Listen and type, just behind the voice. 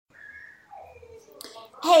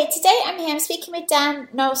Hey, today I'm speaking with Dan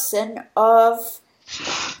Knowlson of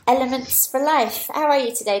Elements for Life. How are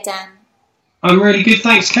you today, Dan? I'm really good,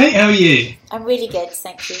 thanks, Kate. How are you? I'm really good,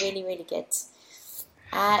 thank you. Really, really good.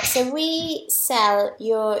 So we sell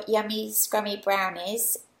your Yummy Scrummy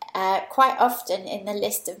brownies quite often in the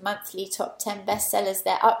list of monthly top 10 bestsellers.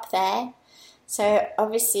 They're up there. So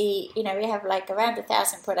obviously, we have like around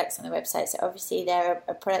 1,000 products on the website. So obviously they're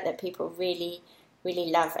a product that people really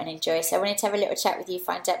love and enjoy. So I wanted to have a little chat with you,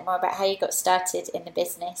 find out more about how you got started in the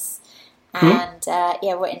business and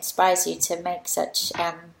what inspires you to make such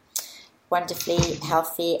wonderfully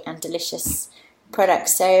healthy and delicious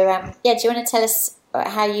products. So do you want to tell us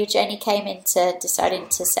how your journey came into deciding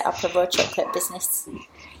to set up a raw chocolate business?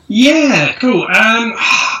 Yeah, cool.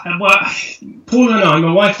 Paul and I,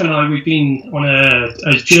 my wife and I, we've been on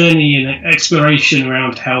a journey and exploration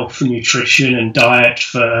around health and nutrition and diet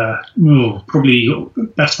for probably the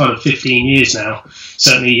best part of 15 years now.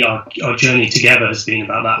 Certainly our journey together has been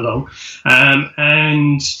about that long.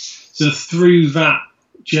 And so through that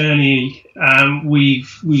journey, we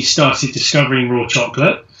started discovering raw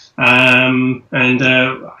chocolate. I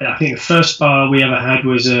think the first bar we ever had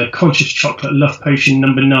was a Conscious Chocolate Love Potion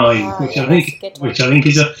number 9, which I think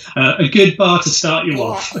is a good bar to start you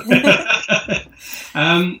off.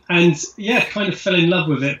 Kind of fell in love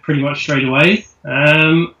with it pretty much straight away.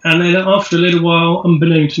 And then after a little while,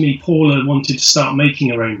 unbeknown to me, Paula wanted to start making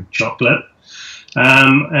her own chocolate,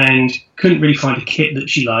 and couldn't really find a kit that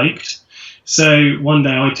she liked. So one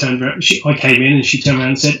day I came in and she turned around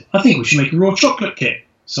and said, "I think we should make a raw chocolate kit."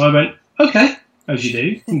 So I went, okay, as you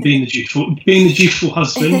do, and being the dutiful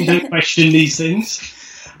husband, you don't question these things.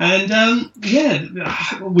 And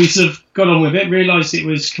we sort of got on with it, realised it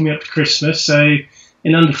was coming up to Christmas. So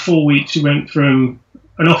in under 4 weeks, we went from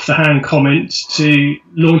an off-the-hand comment to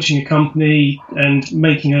launching a company and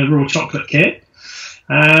making a raw chocolate kit,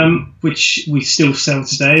 which we still sell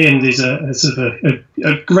today, and is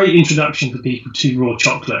a great introduction for people to raw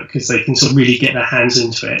chocolate because they can sort of really get their hands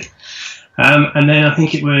into it. And then I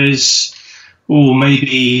think it was,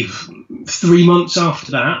 maybe 3 months after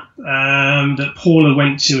that, that Paula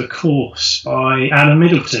went to a course by Anna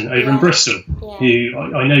Middleton over in Bristol, who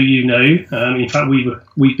I know you know. In fact,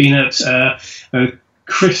 we've been at a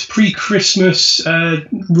pre-Christmas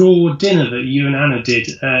raw dinner that you and Anna did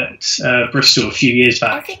at Bristol a few years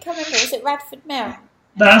back. I think I remember. Was it Radford Mill?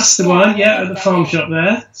 That's the one, at the farm shop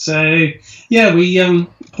there. So,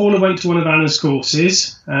 Paula went to one of Anna's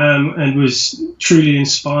courses and was truly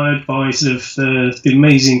inspired by sort of the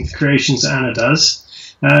amazing creations that Anna does.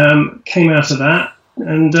 Came out of that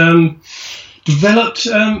and developed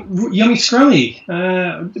Yummy Scrummy.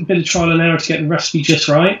 A bit of trial and error to get the recipe just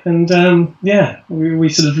right. And, we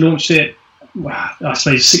sort of launched it, I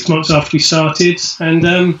suppose, 6 months after we started. And,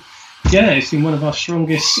 it's been one of our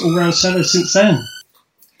strongest all-round sellers since then.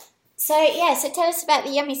 So tell us about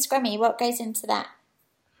the Yummy Scrummy. What goes into that?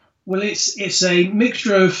 Well, it's a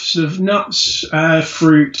mixture of sort of nuts,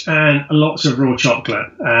 fruit, and lots of raw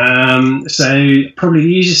chocolate. So probably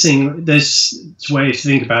the easiest thing, there's a way to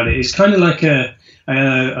think about it, is kind of like a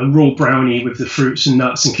raw brownie with the fruits and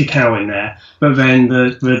nuts and cacao in there. But then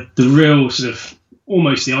the real sort of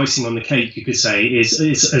almost the icing on the cake, you could say, is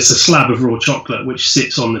a slab of raw chocolate which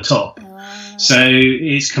sits on the top. So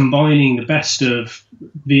it's combining the best of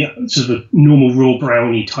the sort of normal raw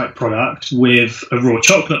brownie type product with a raw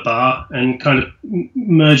chocolate bar and kind of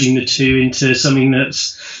merging the two into something that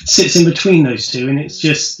sits in between those two. And it's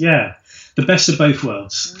just, the best of both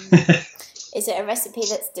worlds. Is it a recipe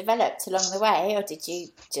that's developed along the way, or did you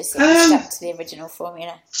just stuck to the original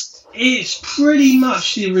formula? It's pretty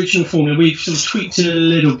much the original formula. We've sort of tweaked it a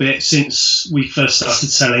little bit since we first started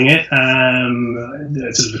selling it.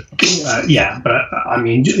 But I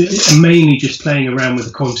mean, mainly just playing around with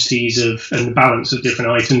the quantities and the balance of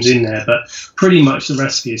different items in there. But pretty much the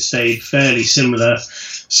recipe has stayed fairly similar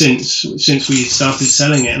since we started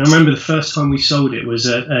selling it. And I remember the first time we sold it was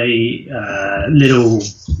at a little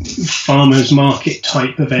farmers market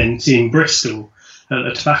type event in Bristol at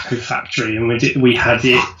a tobacco factory, and we had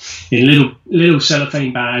it in little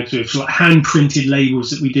cellophane bags with like hand printed labels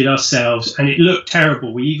that we did ourselves, and it looked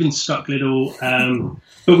terrible. We even stuck little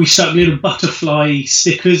butterfly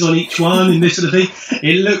stickers on each one and this sort of thing.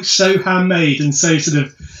 It looked so handmade and so sort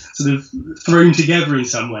of thrown together in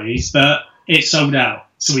some ways, but it sold out,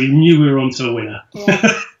 so we knew we were onto a winner.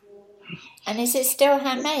 Yeah. And is it still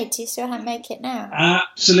handmade? Do you still hand make it now?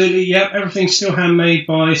 Absolutely, yeah. Everything's still handmade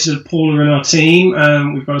by sort of Paula and our team.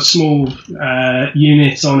 We've got a small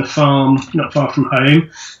unit on a farm not far from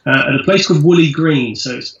home at a place called Woolly Green.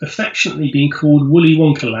 So it's affectionately been called Woolly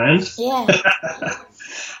Wonka Land. Yeah.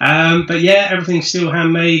 But yeah, everything's still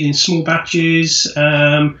handmade in small batches.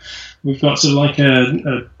 We've got sort of like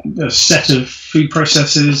a set of food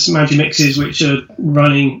processors, Magimixes, which are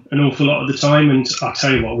running an awful lot of the time. And I'll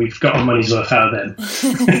tell you what, we've got our money's worth out of them.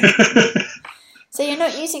 So you're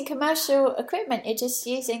not using commercial equipment, you're just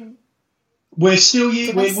using... We're still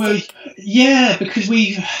using... Yeah, because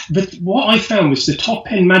what I found was the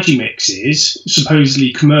top-end Magimixes,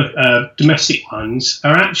 supposedly domestic ones,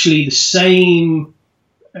 are actually the same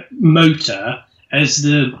motor as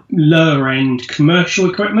the lower end commercial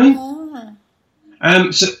equipment.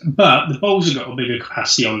 But the bowls have got a bigger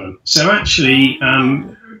capacity on them. So actually,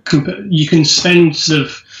 you can spend sort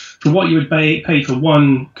of, for what you would pay for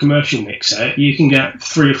one commercial mixer, you can get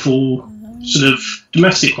 3 or 4 sort of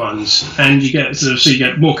domestic ones, and you get so you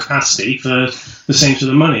get more capacity for the same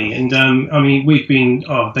sort of money. And I mean, we've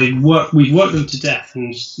worked them to death,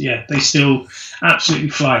 and yeah, they still absolutely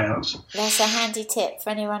fly out. That's a handy tip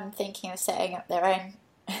for anyone thinking of setting up their own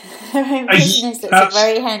business. That's a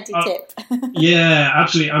very handy tip. Yeah,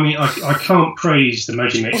 absolutely. I mean, I can't praise the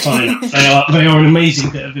Magimix lineup. They are an amazing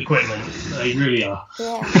bit of equipment. They really are.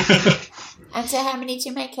 Yeah. And so, how many do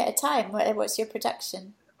you make at a time? What's your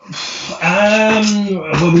production?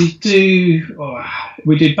 Well, we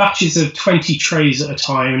do batches of 20 trays at a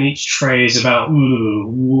time, and each tray is about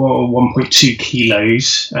 1.2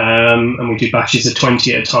 kilos, and we do batches of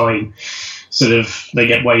 20 at a time. Sort of, they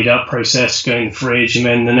get weighed up, processed, go in the fridge, and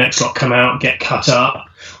then the next lot come out, get cut up.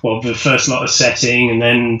 Well, the first lot are setting, and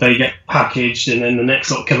then they get packaged, and then the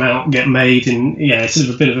next lot come out, get made, and yeah, it's sort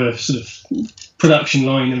of a bit of a sort of production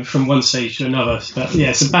line from one stage to another. But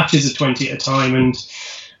yeah, so batches of 20 at a time, and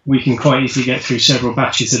we can quite easily get through several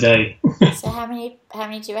batches a day. So how many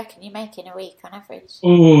do you reckon you make in a week on average?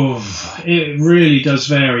 Oh, it really does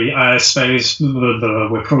vary. I suppose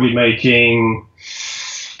we're probably making...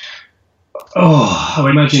 I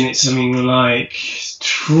imagine it's something like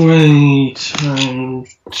 20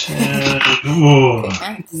 times 10.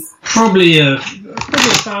 Probably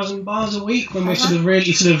 1,000 bars a week when we're sort of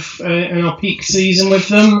really sort of in our peak season with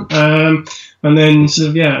them. And then sort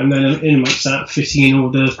of and then in amongst that, fitting in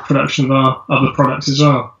all the production of our other products as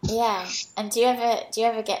well. Yeah, and do you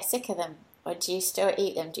ever get sick of them, or do you still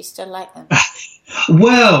eat them? Do you still like them?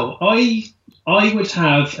 Well, I would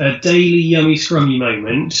have a daily Yummy Scrummy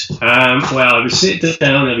moment where I would sit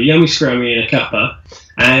down, have a Yummy Scrummy in a cuppa,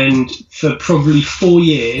 and for probably 4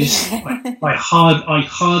 years, I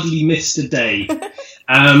hardly missed a day.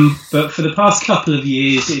 But for the past couple of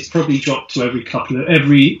years, it's probably dropped to every couple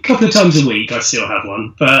of times a week. I still have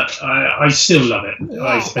one, but I still love it. Yeah,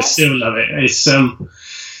 I still love it. It's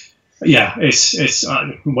it's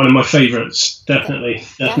one of my favourites. Definitely.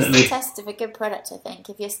 That's the test of a good product, I think.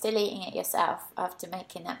 If you're still eating it yourself after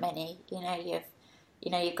making that many,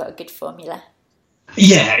 you've got a good formula.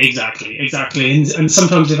 Yeah, exactly. And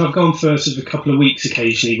sometimes if I've gone for sort of a couple of weeks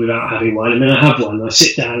occasionally without having one, and then I have one, I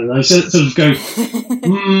sit down and I sort of go,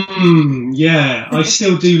 yeah, I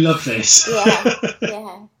still do love this.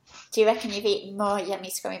 Yeah. Do you reckon you've eaten more Yummy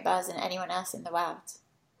Scrummy bars than anyone else in the world?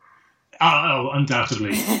 Oh,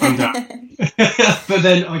 undoubtedly. But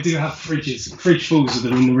then I do have fridge fulls of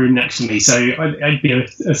them in the room next to me, so I'd be a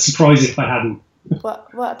surprise if I hadn't. What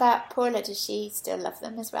about Paula? Does she still love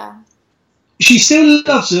them as well? She still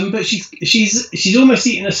loves them, but she's almost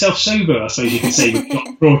eaten herself sober, I suppose you can say,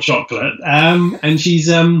 with raw chocolate. And she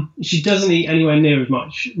doesn't eat anywhere near as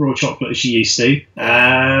much raw chocolate as she used to.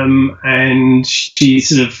 And she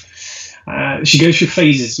sort of she goes through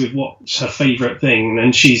phases with what's her favourite thing,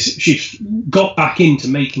 and she's got back into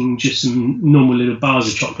making just some normal little bars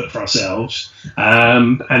of chocolate for ourselves,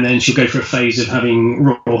 and then she'll go through a phase of having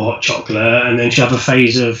raw hot chocolate, and then she'll have a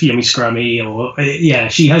phase of Yummy Scrummy, or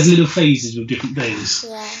she has little phases with different things.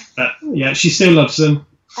 But she still loves them.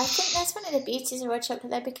 I think that's one of the beauties of raw chocolate,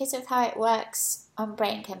 though, because of how it works on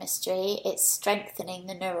brain chemistry. It's strengthening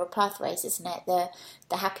the neural pathways, isn't it?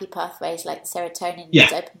 The happy pathways like serotonin and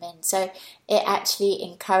dopamine. So it actually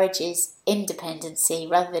encourages independency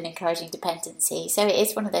rather than encouraging dependency. So it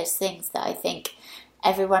is one of those things that I think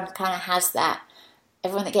everyone kind of has that.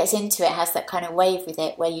 Everyone that gets into it has that kind of wave with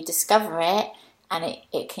it where you discover it and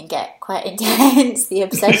it can get quite intense, the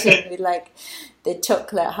obsession with like the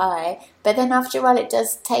chocolate high, but then after a while it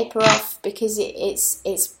does taper off because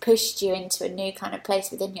it's pushed you into a new kind of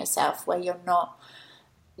place within yourself where you're not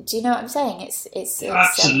Do you know what I'm saying? It's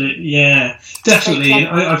absolutely, yeah, definitely. And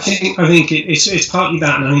I think it's partly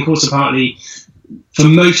that, and I think also partly for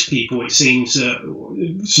most people, it seems sort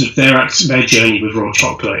of their journey with raw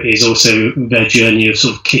chocolate is also their journey of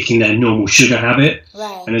sort of kicking their normal sugar habit.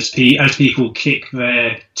 Right. And as people kick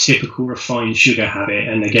their typical refined sugar habit,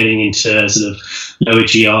 and they're getting into sort of lower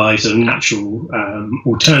GIs and natural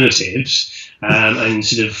alternatives, and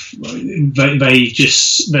sort of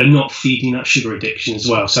they're not feeding that sugar addiction as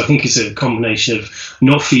well. So I think it's a combination of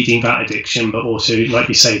not feeding that addiction, but also, like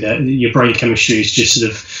you say, that your brain chemistry is just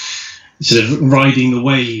sort of riding the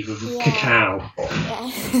wave of cacao.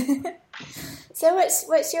 Yeah. So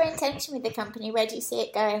what's your intention with the company? Where do you see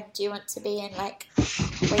it going? Do you want to be in like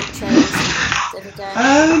Waitrose?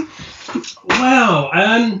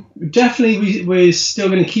 Definitely we're still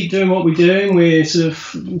going to keep doing what we're doing. We're sort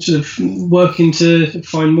of working to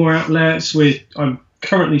find more outlets. I'm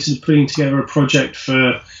currently sort of putting together a project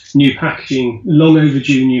for new packaging, long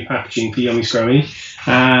overdue new packaging for Yummy Scrummy,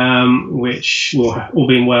 which will, all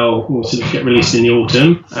being well, will sort of get released in the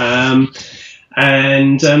autumn.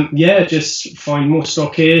 Just find more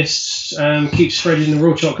stockists, keep spreading the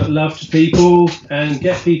raw chocolate love to people, and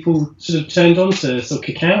get people sort of turned on to sort of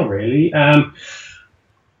cacao, really.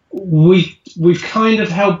 We've kind of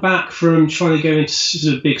held back from trying to go into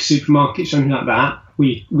sort of big supermarkets or anything like that.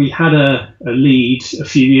 We had a lead a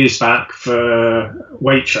few years back for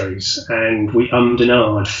Waitrose, and we ummed and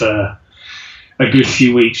ahed for a good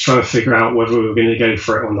few weeks trying to figure out whether we were going to go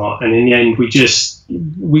for it or not. And in the end, we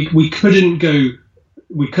couldn't go.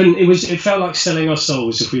 We couldn't. It felt like selling our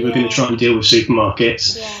souls if we were going to try and deal with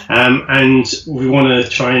supermarkets. Yeah. And we want to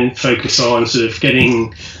try and focus on sort of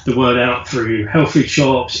getting the word out through health food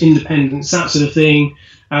shops, independents, that sort of thing.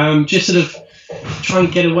 Just sort of try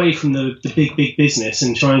and get away from the big business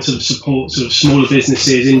and try and sort of support sort of smaller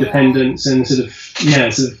businesses, independents, and sort of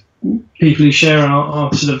people who share our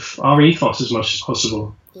ethos as much as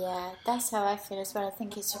possible. Yeah, that's how I feel as well. I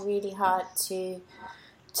think it's really hard to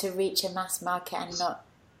reach a mass market and not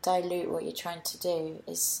dilute what you're trying to do.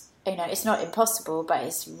 It's not impossible, but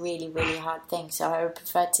it's really, really hard thing. So I would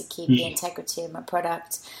prefer to keep the integrity of my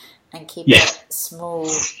product and keep it small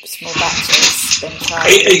batches than try.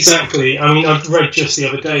 Exactly. I mean, I've read just the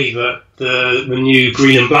other day that the new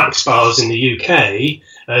green and black spars in the UK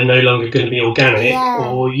are no longer going to be organic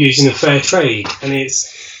or using a fair trade, and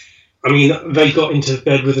they got into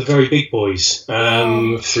bed with the very big boys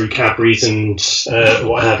through Cadbury's and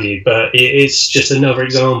what have you. But it's just another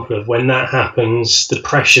example of when that happens, the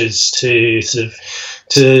pressures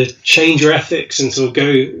to change your ethics and sort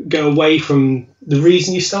of go away from the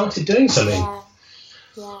reason you started doing something.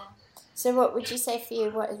 Yeah. So what would you say for you?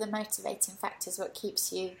 What are the motivating factors? What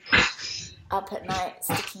keeps you up at night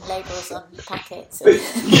sticking labels on packets?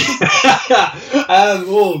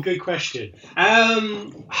 Good question.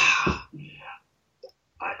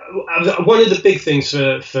 One of the big things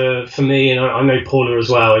for me, and I know Paula as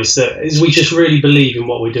well, is we just really believe in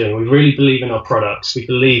what we're doing. We really believe in our products. We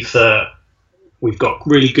believe that we've got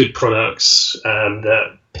really good products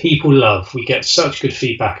that people love. We get such good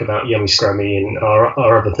feedback about Yummy Scrummy and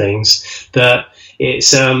our other things that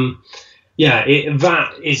it's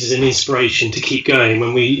that is an inspiration to keep going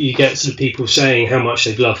when you get sort of people saying how much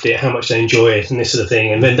they've loved it, how much they enjoy it, and this sort of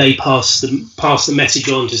thing, and then they pass the message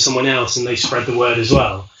on to someone else and they spread the word as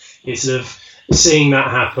well. It's sort of seeing that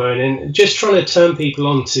happen and just trying to turn people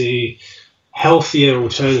on to healthier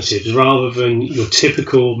alternatives rather than your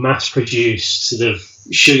typical mass-produced sort of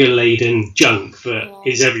sugar-laden junk that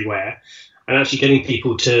is everywhere, and actually getting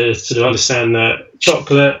people to sort of understand that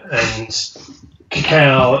chocolate and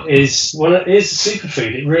cacao is a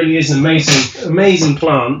superfood. It really is an amazing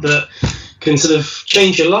plant that can sort of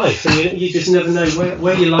change your life, and you just never know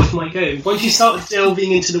where your life might go. Once you start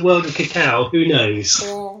delving into the world of cacao, who knows?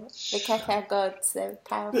 Yeah, the cacao gods, they're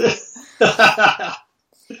powerful.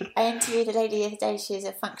 I interviewed a lady the other day. She was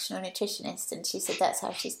a functional nutritionist, and she said that's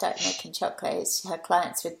how she started making chocolate.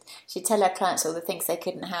 She'd tell her clients all the things they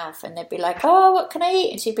couldn't have, and they'd be like, "Oh, what can I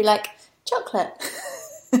eat?" And she'd be like, "Chocolate."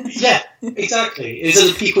 Yeah, exactly. It's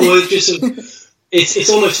the people who are just it's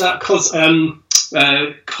almost that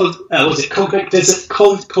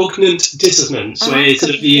cognitive dissonance where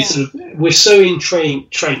we're so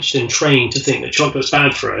entrenched and trained to think that chocolate's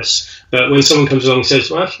bad for us, but when someone comes along and says,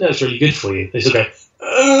 "Well, actually, no, it's really good for you," they sort of go,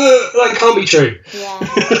 "That can't be true." Yeah.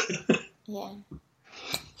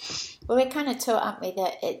 Well, we're kind of taught, aren't we,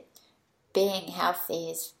 that being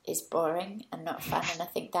healthy is boring and not fun, and I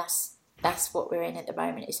think that's what we're in at the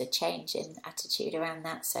moment, is a change in attitude around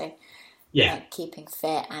that. So keeping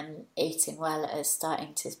fit and eating well is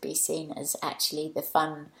starting to be seen as actually the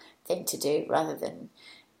fun thing to do, rather than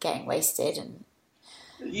getting wasted and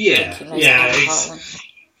Yeah, drinking loads of alcohol.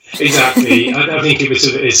 Exactly. I think it's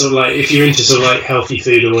sort of like, if you're into sort of like healthy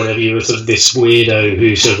food or whatever, you were sort of this weirdo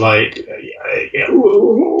who sort of like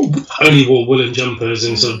only wore woolen jumpers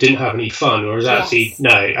and sort of didn't have any fun. Whereas actually,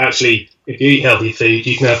 if you eat healthy food,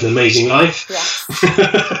 you can have an amazing life. Yes.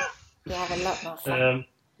 You have a lot more fun.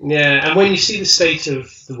 And when you see the state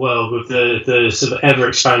of the world with the sort of ever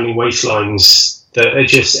expanding waistlines that are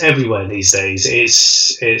just everywhere these days,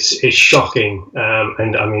 it's shocking.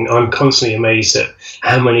 And I mean, I'm constantly amazed at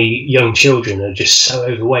how many young children are just so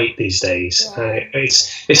overweight these days.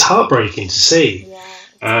 It's heartbreaking to see.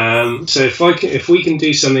 So if we can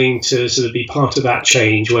do something to sort of be part of that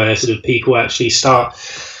change, where sort of people actually start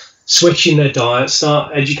switching their diet,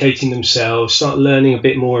 start educating themselves, start learning a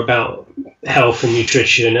bit more about health and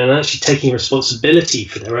nutrition, and actually taking responsibility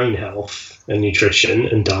for their own health and nutrition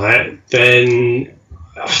and diet, then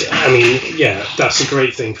I mean, that's a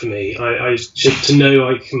great thing for me. To know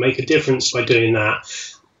I can make a difference by doing that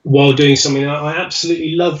while doing something that I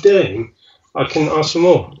absolutely love doing, I can ask for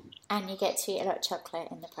more. And you get to eat a lot of chocolate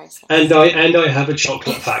in the process. And I have a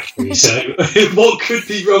chocolate factory, so what could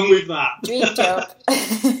be wrong with that? Dream job.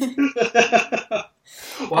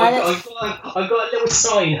 I've got a little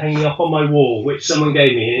sign hanging up on my wall, which someone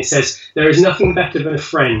gave me, and it says, "There is nothing better than a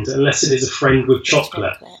friend unless it is a friend with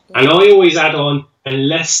chocolate." And I always add on,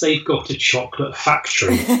 unless they've got a chocolate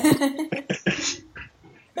factory.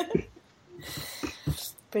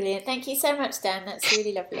 Brilliant. Thank you so much, Dan. That's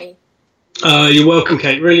really lovely. You're welcome,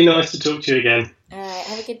 Kate. Really nice to talk to you again. All right.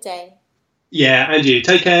 Have a good day. Yeah, and you.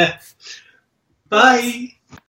 Take care. Bye.